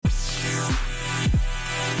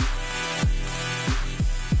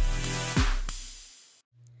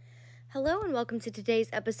welcome to today's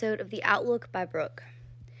episode of The Outlook by Brooke.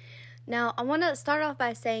 Now, I want to start off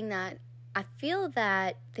by saying that I feel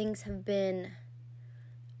that things have been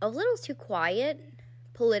a little too quiet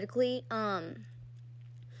politically.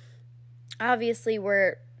 Obviously,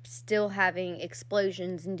 we're still having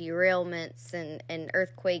explosions and derailments and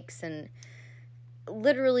earthquakes and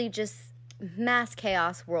literally just mass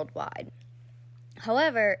chaos worldwide.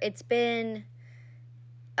 However, it's been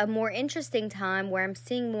a more interesting time where I'm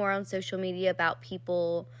seeing more on social media about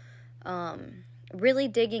people really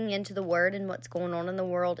digging into the Word and what's going on in the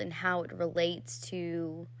world and how it relates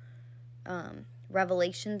to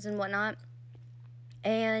revelations and whatnot.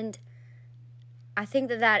 And I think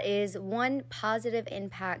that is one positive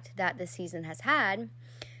impact that this season has had,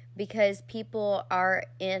 because people are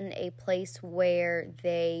in a place where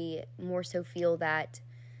they more so feel that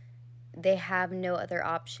they have no other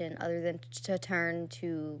option other than to turn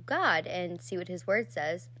to God and see what His Word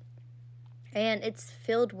says. And it's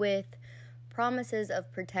filled with promises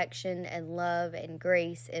of protection and love and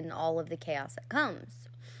grace in all of the chaos that comes.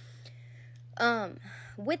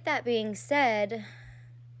 With that being said,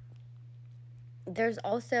 there's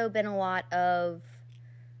also been a lot of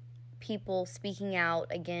people speaking out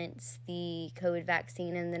against the COVID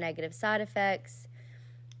vaccine and the negative side effects.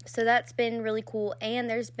 So that's been really cool, and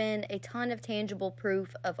there's been a ton of tangible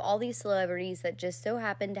proof of all these celebrities that just so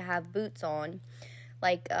happen to have boots on,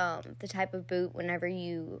 like the type of boot whenever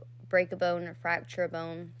you break a bone or fracture a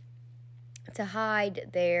bone, to hide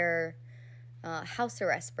their house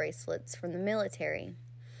arrest bracelets from the military.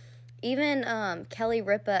 Even Kelly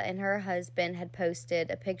Ripa and her husband had posted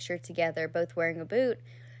a picture together, both wearing a boot,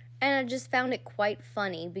 and I just found it quite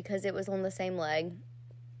funny because it was on the same leg.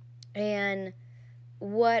 And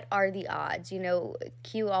what are the odds? You know,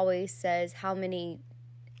 Q always says how many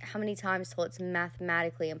times till it's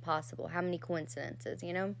mathematically impossible, how many coincidences,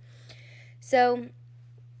 you know? So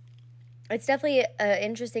it's definitely an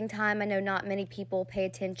interesting time. I know not many people pay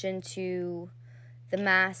attention to the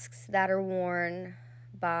masks that are worn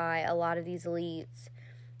by a lot of these elites,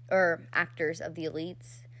 or actors of the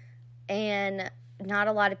elites, and not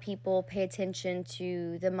a lot of people pay attention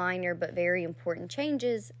to the minor but very important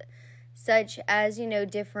changes, such as, you know,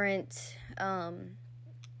 different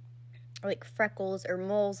like freckles or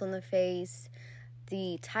moles on the face,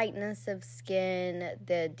 the tightness of skin,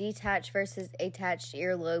 the detached versus attached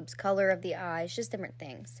earlobes, color of the eyes, just different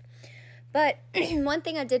things. But one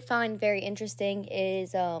thing I did find very interesting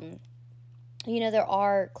is, you know, there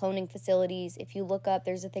are cloning facilities. If you look up,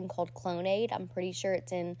 there's a thing called Clonaid. I'm pretty sure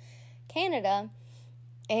it's in Canada.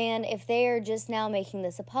 And if they're just now making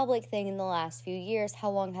this a public thing in the last few years,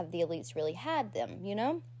 how long have the elites really had them, you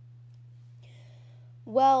know?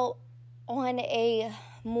 Well, on a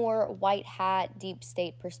more white hat, deep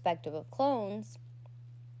state perspective of clones,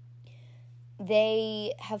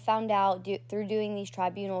 they have found out through doing these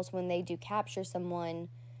tribunals when they do capture someone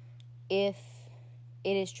if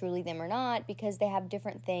it is truly them or not, because they have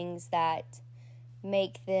different things that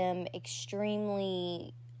make them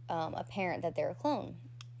extremely apparent that they're a clone.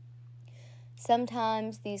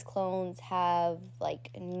 Sometimes these clones have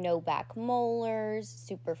like no back molars,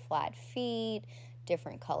 super flat feet,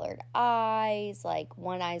 different colored eyes, like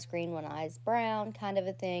one eye's green, one eye's brown, kind of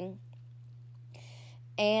a thing.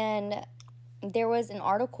 And there was an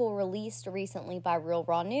article released recently by Real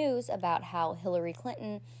Raw News about how Hillary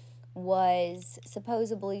Clinton was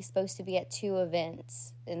supposedly supposed to be at 2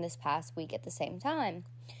 events in this past week at the same time.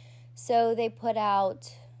 So they put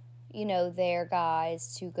out, you know, their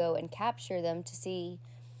guys to go and capture them to see,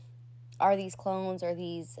 are these clones, are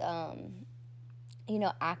these, you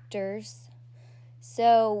know, actors.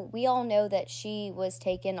 So we all know that she was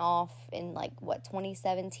taken off in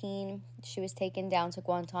 2017. She was taken down to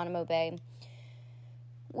Guantanamo Bay.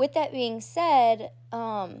 With that being said,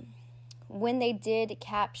 when they did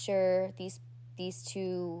capture these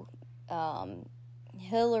 2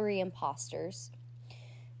 Hillary imposters,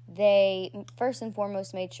 they first and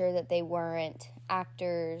foremost made sure that they weren't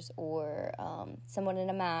actors or someone in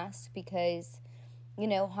a mask, because, you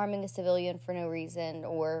know, harming a civilian for no reason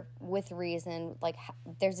or with reason,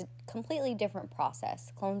 there's a completely different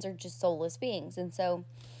process. Clones are just soulless beings. And so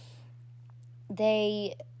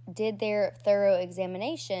they did their thorough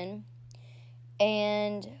examination,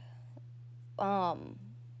 and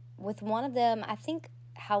with one of them, I think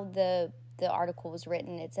how the article was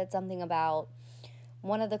written, it said something about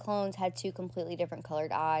one of the clones had 2 completely different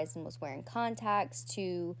colored eyes and was wearing contacts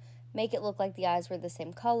to make it look like the eyes were the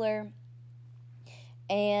same color.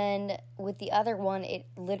 And with the other one, it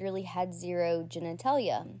literally had 0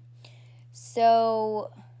 genitalia.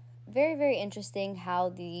 So very, very interesting how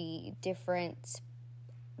the different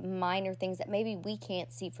minor things that maybe we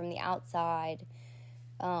can't see from the outside,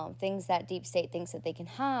 things that deep state thinks that they can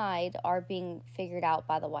hide, are being figured out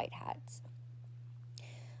by the white hats.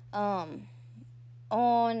 On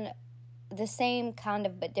the same kind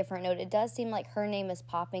of but different note, it does seem like her name is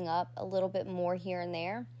popping up a little bit more here and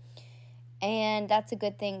there. And that's a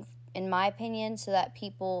good thing, in my opinion, so that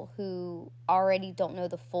people who already don't know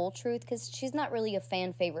the full truth, because she's not really a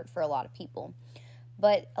fan favorite for a lot of people,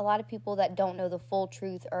 but a lot of people that don't know the full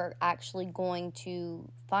truth are actually going to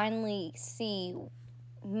finally see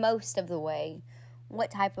most of the way what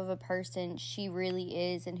type of a person she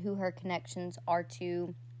really is and who her connections are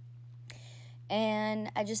to. And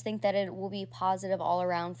I just think that it will be positive all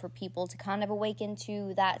around for people to kind of awaken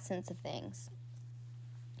to that sense of things.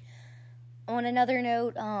 On another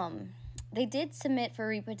note, they did submit for a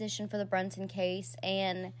repetition for the Brunson case,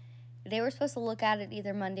 and they were supposed to look at it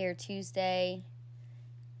either Monday or Tuesday.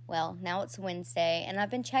 Well, now it's Wednesday, and I've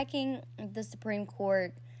been checking the Supreme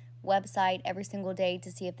Court website every single day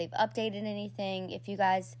to see if they've updated anything. If you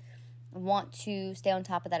guys want to stay on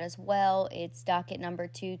top of that as well, it's docket number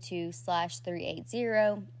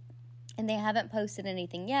 22/380, and they haven't posted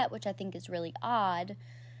anything yet, which I think is really odd.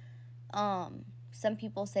 Some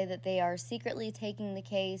people say that they are secretly taking the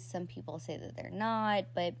case. Some people say that they're not.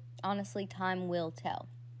 But honestly, time will tell.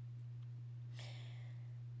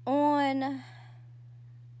 On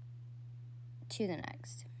to the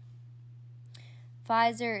next.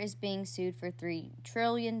 Pfizer is being sued for $3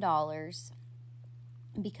 trillion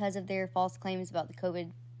because of their false claims about the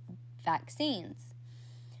COVID vaccines.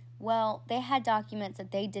 Well, they had documents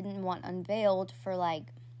that they didn't want unveiled for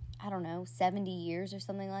 70 years or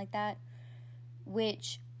something like that,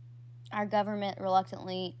 which our government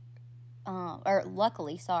luckily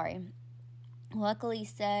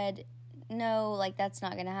said, no, that's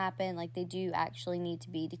not going to happen. They do actually need to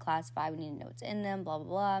be declassified. We need to know what's in them, blah, blah,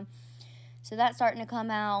 blah. So that's starting to come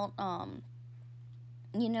out. I'm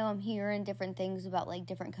hearing different things about,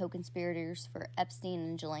 different co-conspirators for Epstein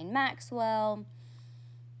and Ghislaine Maxwell.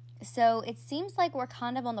 So it seems like we're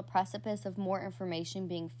kind of on the precipice of more information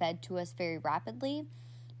being fed to us very rapidly.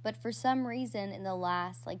 But for some reason, in the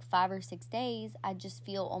last 5 or 6 days, I just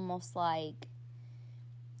feel almost like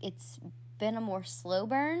it's been a more slow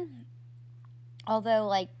burn.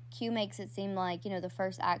 Although, Q makes it seem like, the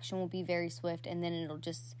first action will be very swift, and then it'll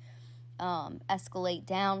just escalate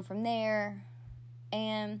down from there.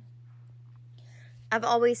 And I've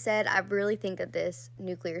always said I really think that this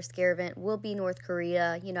nuclear scare event will be North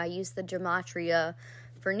Korea. I used the gematria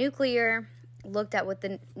for nuclear, looked at what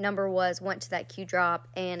the number was, went to that Q drop,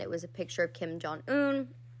 and it was a picture of Kim Jong-un.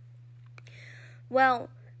 Well,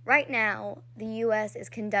 right now, the U.S. is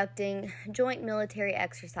conducting joint military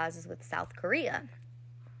exercises with South Korea.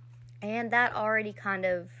 And that already kind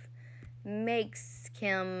of makes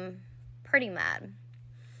Kim pretty mad.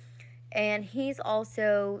 And he's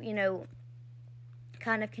also,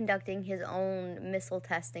 kind of conducting his own missile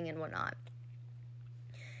testing and whatnot.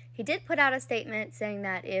 He did put out a statement saying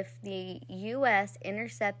that if the U.S.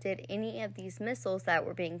 intercepted any of these missiles that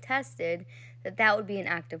were being tested, that would be an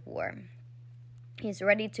act of war. He's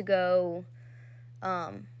ready to go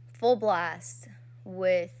full blast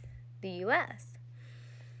with the U.S.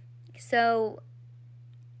 So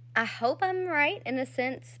I hope I'm right in a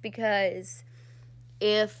sense, because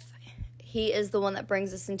if he is the one that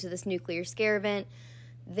brings us into this nuclear scare event,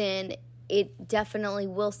 then it definitely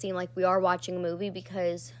will seem like we are watching a movie,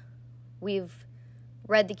 because we've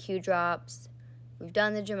read the Q drops, we've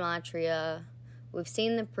done the gematria, we've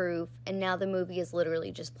seen the proof, and now the movie is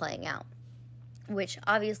literally just playing out, which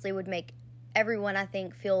obviously would make everyone, I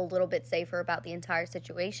think, feel a little bit safer about the entire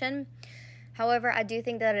situation. However, I do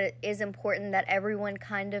think that it is important that everyone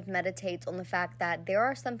kind of meditates on the fact that there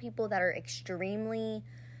are some people that are extremely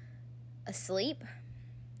asleep.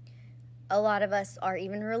 A lot of us are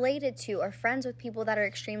even related to or friends with people that are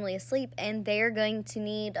extremely asleep, and they're going to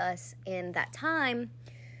need us in that time.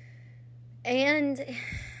 And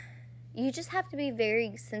you just have to be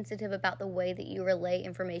very sensitive about the way that you relay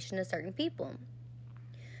information to certain people,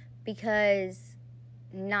 because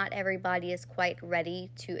not everybody is quite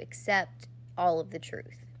ready to accept all of the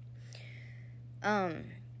truth.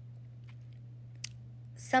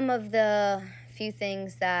 Some of the few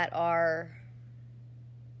things that are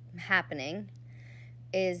happening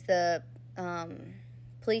is the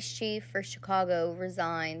police chief for Chicago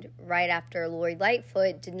resigned right after Lori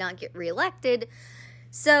Lightfoot did not get reelected.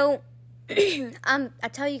 So I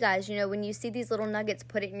tell you guys, when you see these little nuggets,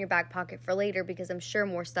 put it in your back pocket for later, because I'm sure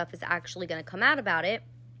more stuff is actually going to come out about it.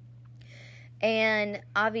 And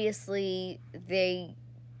obviously they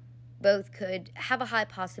both could have a high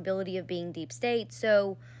possibility of being deep state.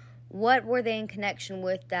 So what were they in connection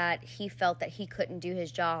with that he felt that he couldn't do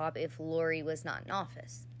his job if Lori was not in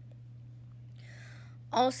office?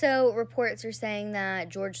 Also, reports are saying that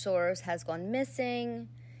George Soros has gone missing.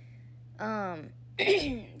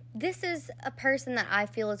 This is a person that I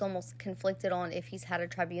feel is almost conflicted on if he's had a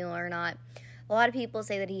tribunal or not. A lot of people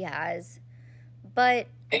say that he has. But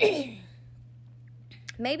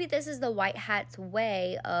maybe this is the White Hat's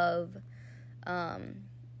way of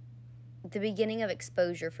the beginning of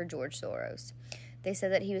exposure for George Soros. They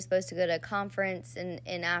said that he was supposed to go to a conference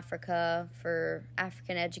in Africa for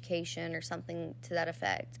African education or something to that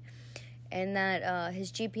effect. And that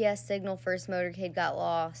his GPS signal for his motorcade got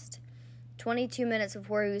lost 22 minutes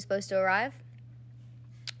before he was supposed to arrive.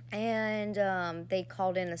 And they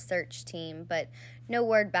called in a search team, but no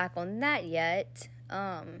word back on that yet.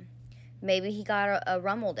 Maybe he got a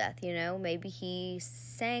rumble death, you know. Maybe he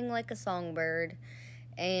sang like a songbird.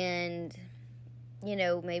 And, you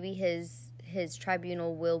know, maybe his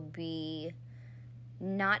tribunal will be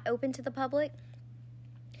not open to the public.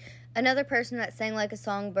 Another person that sang like a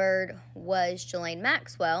songbird was Ghislaine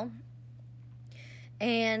Maxwell.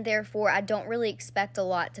 And therefore, I don't really expect a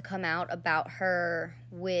lot to come out about her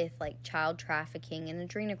with, like, child trafficking and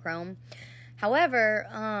adrenochrome. However,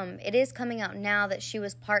 it is coming out now that she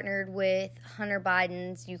was partnered with Hunter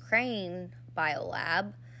Biden's Ukraine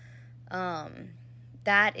biolab.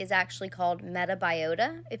 That is actually called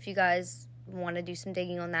Metabiota. If you guys want to do some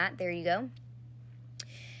digging on that, there you go.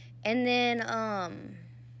 And then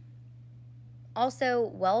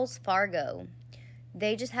also Wells Fargo.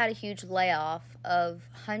 They just had a huge layoff of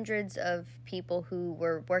hundreds of people who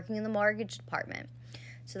were working in the mortgage department.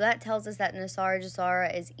 So that tells us that Nasara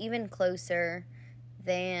Jassara is even closer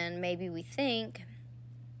than maybe we think.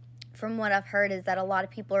 From what I've heard is that a lot of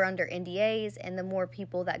people are under NDAs, and the more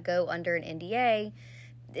people that go under an NDA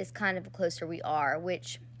is kind of the closer we are,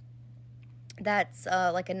 which that's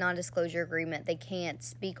like a non-disclosure agreement. They can't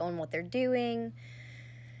speak on what they're doing.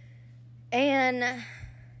 And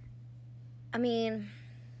I mean,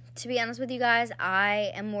 to be honest with you guys,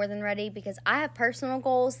 I am more than ready because I have personal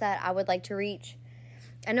goals that I would like to reach.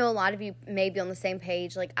 I know a lot of you may be on the same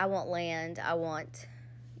page. Like, I want land. I want,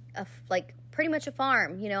 pretty much a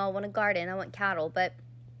farm. You know, I want a garden. I want cattle. But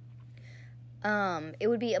it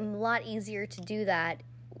would be a lot easier to do that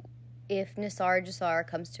if Nasara Jassara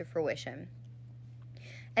comes to fruition.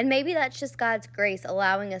 And maybe that's just God's grace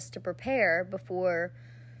allowing us to prepare before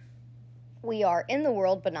we are in the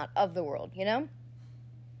world, but not of the world, you know?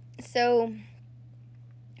 So,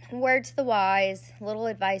 word to the wise, little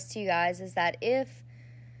advice to you guys is that if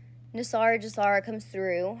Nasara Jassara comes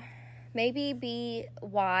through, maybe be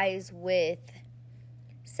wise with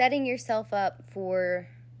setting yourself up for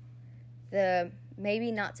the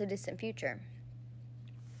maybe not so distant future.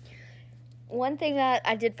 One thing that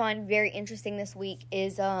I did find very interesting this week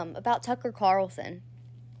is about Tucker Carlson.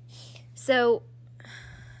 So,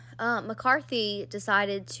 McCarthy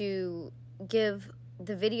decided to give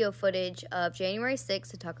the video footage of January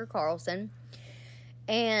 6th to Tucker Carlson,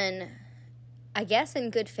 and I guess in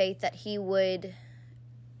good faith that he would,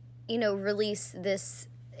 you know, release this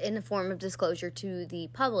in the form of disclosure to the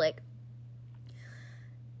public.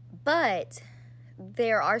 But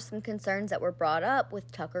there are some concerns that were brought up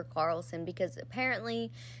with Tucker Carlson because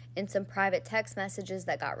apparently in some private text messages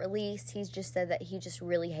that got released, he's just said that he just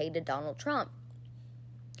really hated Donald Trump.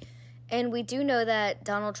 And we do know that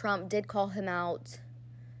Donald Trump did call him out,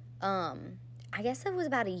 I guess it was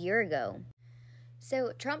about a year ago.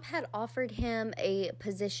 So Trump had offered him a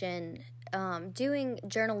position doing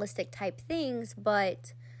journalistic type things,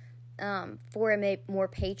 but for a more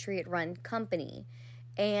patriot-run company.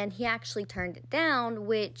 And he actually turned it down,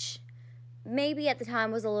 which maybe at the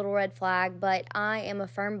time was a little red flag, but I am a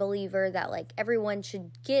firm believer that, like, everyone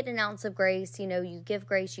should get an ounce of grace. You know, you give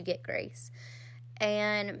grace, you get grace.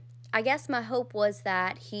 And I guess my hope was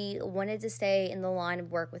that he wanted to stay in the line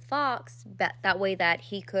of work with Fox, that way that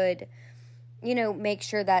he could, you know, make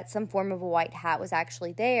sure that some form of a white hat was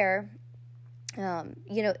actually there,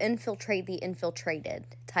 you know, infiltrate the infiltrated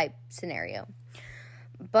type scenario.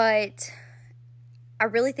 But I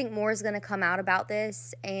really think more is going to come out about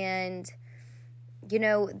this, and, you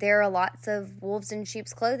know, there are lots of wolves in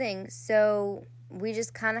sheep's clothing, so we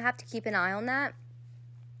just kind of have to keep an eye on that.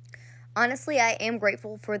 Honestly, I am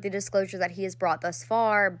grateful for the disclosure that he has brought thus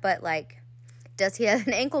far, but, like, does he have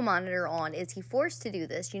an ankle monitor on? Is he forced to do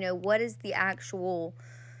this? You know, what is the actual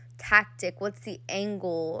tactic? What's the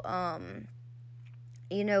angle?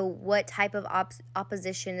 You know, what type of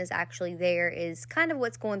opposition is actually there is kind of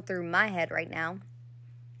what's going through my head right now.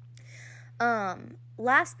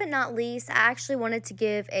 Last but not least, I actually wanted to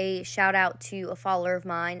give a shout out to a follower of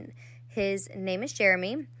mine. His name is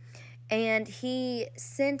Jeremy, and he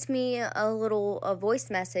sent me a voice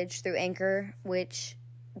message through Anchor, which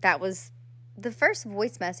that was the first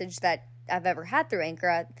voice message that I've ever had through Anchor.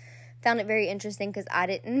 I found it very interesting because I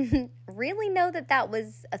didn't really know that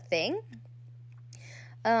was a thing.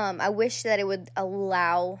 I wish that it would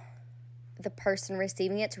allow the person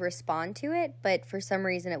receiving it to respond to it, but for some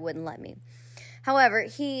reason it wouldn't let me. However,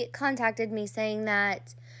 he contacted me saying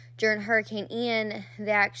that during Hurricane Ian,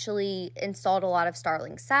 they actually installed a lot of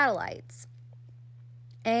Starlink satellites.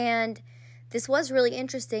 And this was really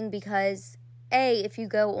interesting because, if you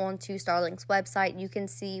go onto Starlink's website, you can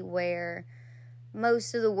see where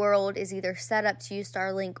most of the world is either set up to use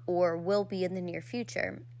Starlink or will be in the near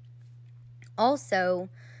future. Also,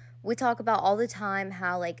 we talk about all the time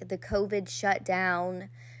how, like, the COVID shutdown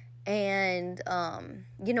and,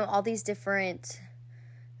 all these different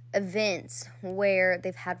events where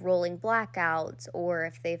they've had rolling blackouts, or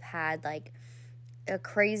if they've had, like, a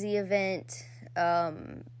crazy event,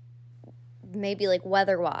 maybe, like,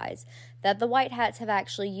 weather-wise, that the White Hats have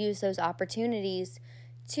actually used those opportunities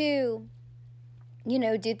to,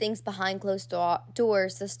 do things behind closed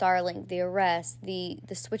doors, the Starlink, the arrest, the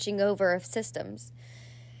switching over of systems.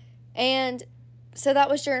 And so that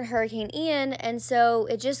was during Hurricane Ian, and so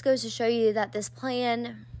it just goes to show you that this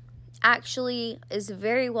plan actually is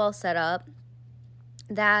very well set up,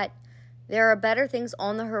 that there are better things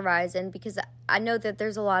on the horizon, because I know that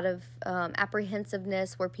there's a lot of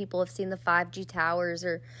apprehensiveness where people have seen the 5G towers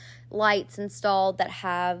or lights installed that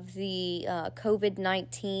have the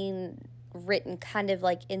COVID-19 written kind of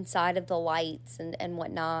like inside of the lights and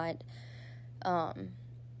whatnot.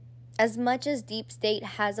 As much as Deep State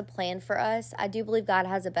has a plan for us, I do believe God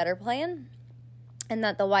has a better plan, and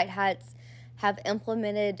that the White Hats have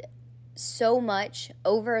implemented so much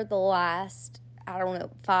over the last,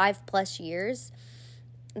 5+ years,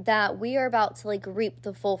 that we are about to reap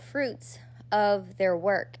the full fruits of their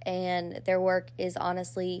work. And their work is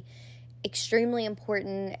honestly extremely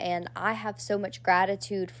important, and I have so much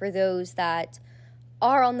gratitude for those that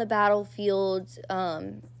are on the battlefield,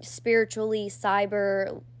 spiritually,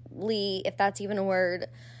 cyberly, if that's even a word,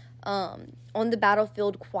 on the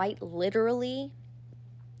battlefield quite literally,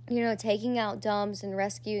 taking out dumps and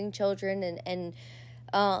rescuing children and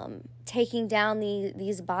taking down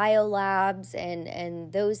these biolabs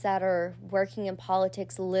and those that are working in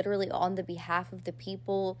politics literally on the behalf of the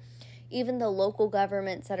people, even the local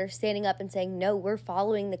governments that are standing up and saying, no, we're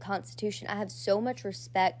following the Constitution. I have so much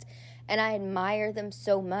respect and I admire them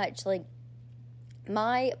so much. Like,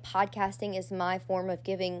 my podcasting is my form of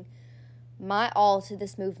giving my all to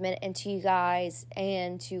this movement and to you guys,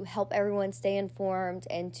 and to help everyone stay informed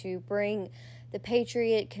and to bring the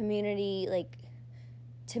Patriot community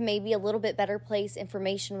to maybe a little bit better place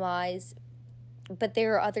information wise. But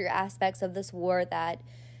there are other aspects of this war that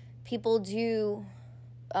people do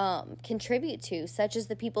contribute to, such as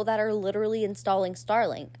the people that are literally installing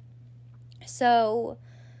Starlink. So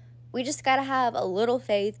we just got to have a little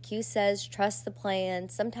faith. Q says, trust the plan.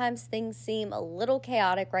 Sometimes things seem a little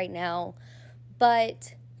chaotic right now,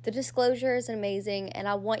 but the disclosure is amazing, and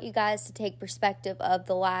I want you guys to take perspective of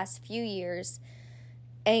the last few years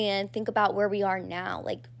and think about where we are now.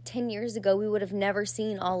 10 years ago, we would have never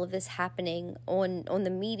seen all of this happening on the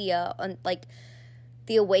media, on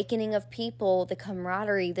the awakening of people, the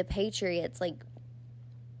camaraderie, the patriots.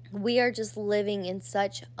 We are just living in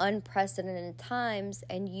such unprecedented times,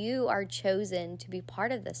 and you are chosen to be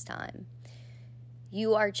part of this time.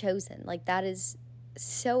 You are chosen. That is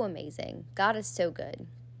so amazing. God is so good.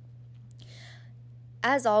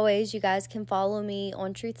 As always, you guys can follow me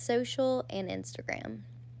on Truth Social and Instagram.